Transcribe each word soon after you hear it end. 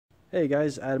Hey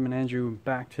guys, Adam and Andrew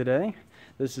back today.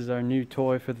 This is our new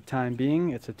toy for the time being.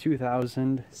 It's a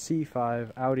 2000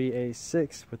 C5 Audi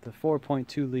A6 with the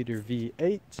 4.2 liter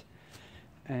V8.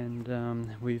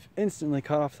 And we've instantly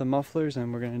cut off the mufflers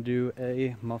and we're going to do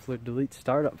a muffler delete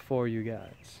startup for you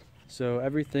guys. So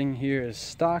everything here is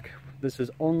stock. This is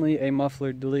only a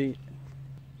muffler delete.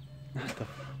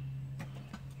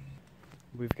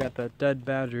 We've got that dead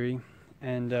battery.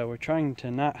 And we're trying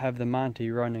to not have the Monty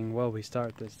running while we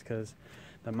start this because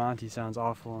the Monty sounds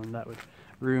awful and that would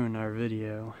ruin our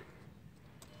video.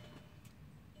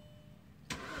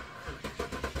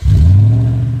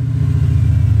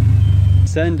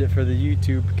 Send it for the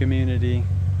YouTube community.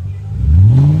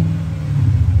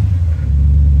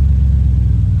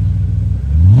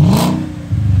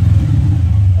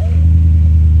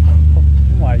 Oh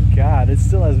my god, it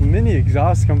still has mini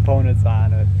exhaust components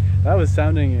on it. That was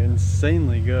sounding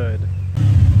insanely good.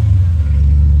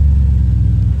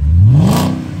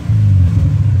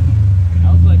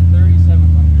 That was like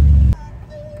 3,700.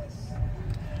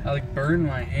 I burned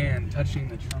my hand touching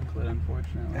the trunk lid,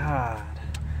 unfortunately. God.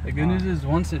 The good news is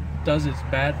once it does its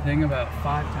bad thing about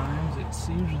 5 times, it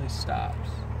usually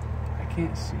stops. I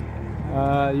can't see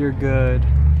anything. You're good.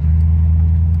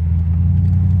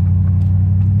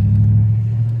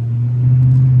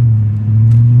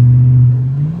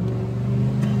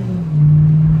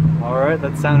 Alright,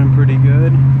 that's sounding pretty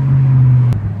good.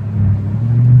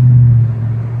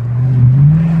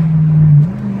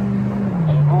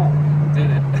 Oh, did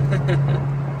it.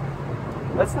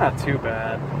 That's not too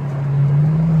bad.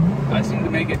 I seem to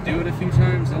make it do it a few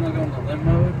times, then I'll go into limp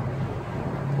mode.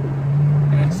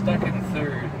 And it's stuck in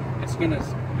third. It's gonna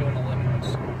go into limp mode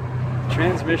soon.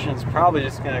 Transmission's probably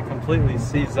just gonna completely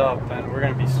seize up and we're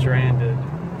gonna be stranded.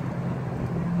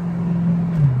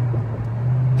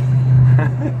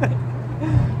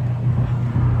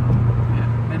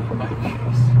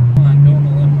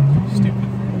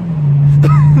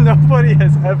 Nobody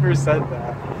has ever said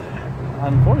that.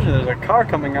 Unfortunately, there's a car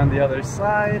coming on the other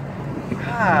side.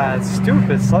 God,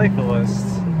 stupid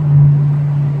cyclists.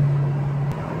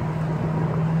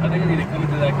 I think we need to come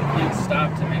to that complete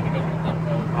stop to make it go in limp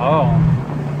mode. Oh.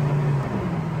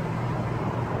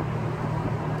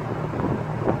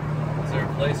 Is there a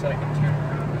place I can turn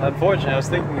around? Unfortunately, I was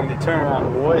thinking to turn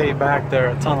around way back there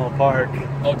at Tunnel Park.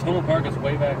 Oh, Tunnel Park is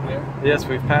way back there? Yes,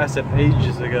 we've passed it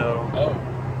ages ago. Oh.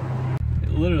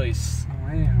 Literally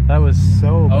slammed. That was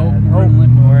so bad. Oh, we're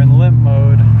in limp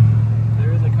mode.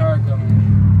 There is a car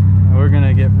coming. We're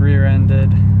gonna get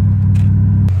rear-ended.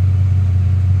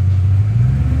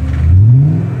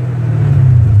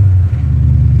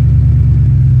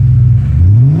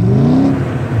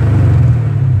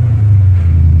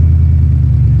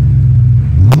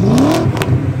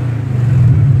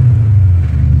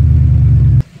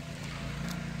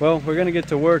 Well, we're gonna get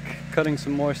to work cutting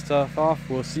some more stuff off.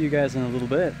 We'll see you guys in a little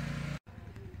bit.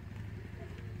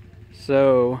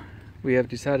 So we have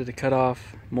decided to cut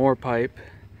off more pipe.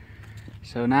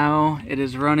 So now it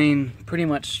is running pretty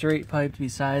much straight pipe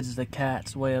besides the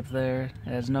cat's way up there. It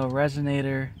has no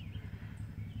resonator,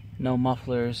 no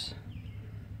mufflers.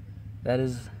 That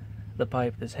is the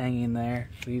pipe that's hanging there.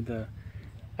 We need to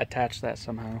attach that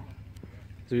somehow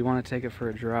because we want to take it for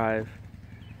a drive.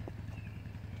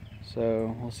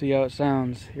 So we'll see how it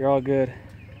sounds. You're all good.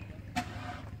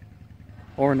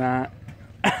 Or not.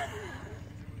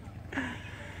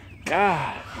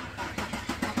 God.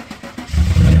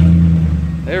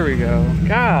 There we go.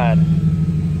 God.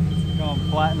 It's going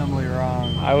platinumly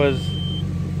wrong.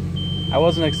 I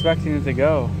wasn't expecting it to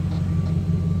go.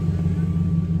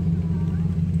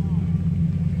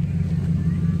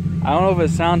 I don't know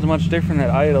if it sounds much different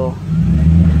at idle.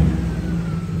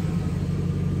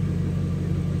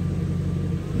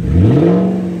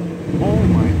 Oh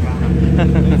my god.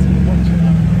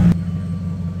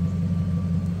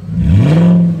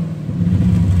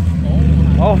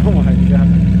 Oh my god.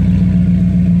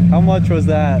 How much was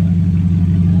that?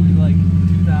 Only like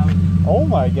 2,000. Oh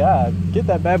my god. Get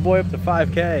that bad boy up to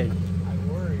 5K. I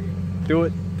worry. Do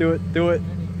it, do it, do it.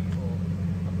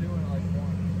 I'm doing it like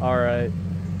one. Alright.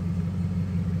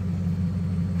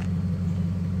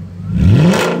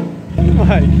 Oh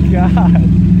my god.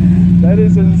 That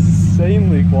is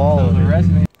insanely quality. So the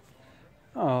resonate.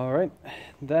 Alright,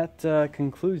 that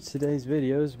concludes today's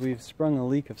videos. We've sprung a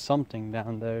leak of something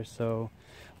down there, so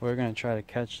we're going to try to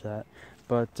catch that.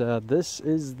 But this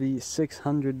is the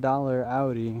 $600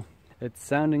 Audi. It's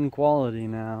sounding quality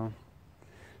now.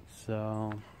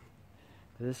 So,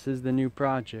 this is the new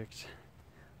project.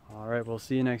 Alright, we'll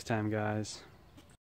see you next time, guys.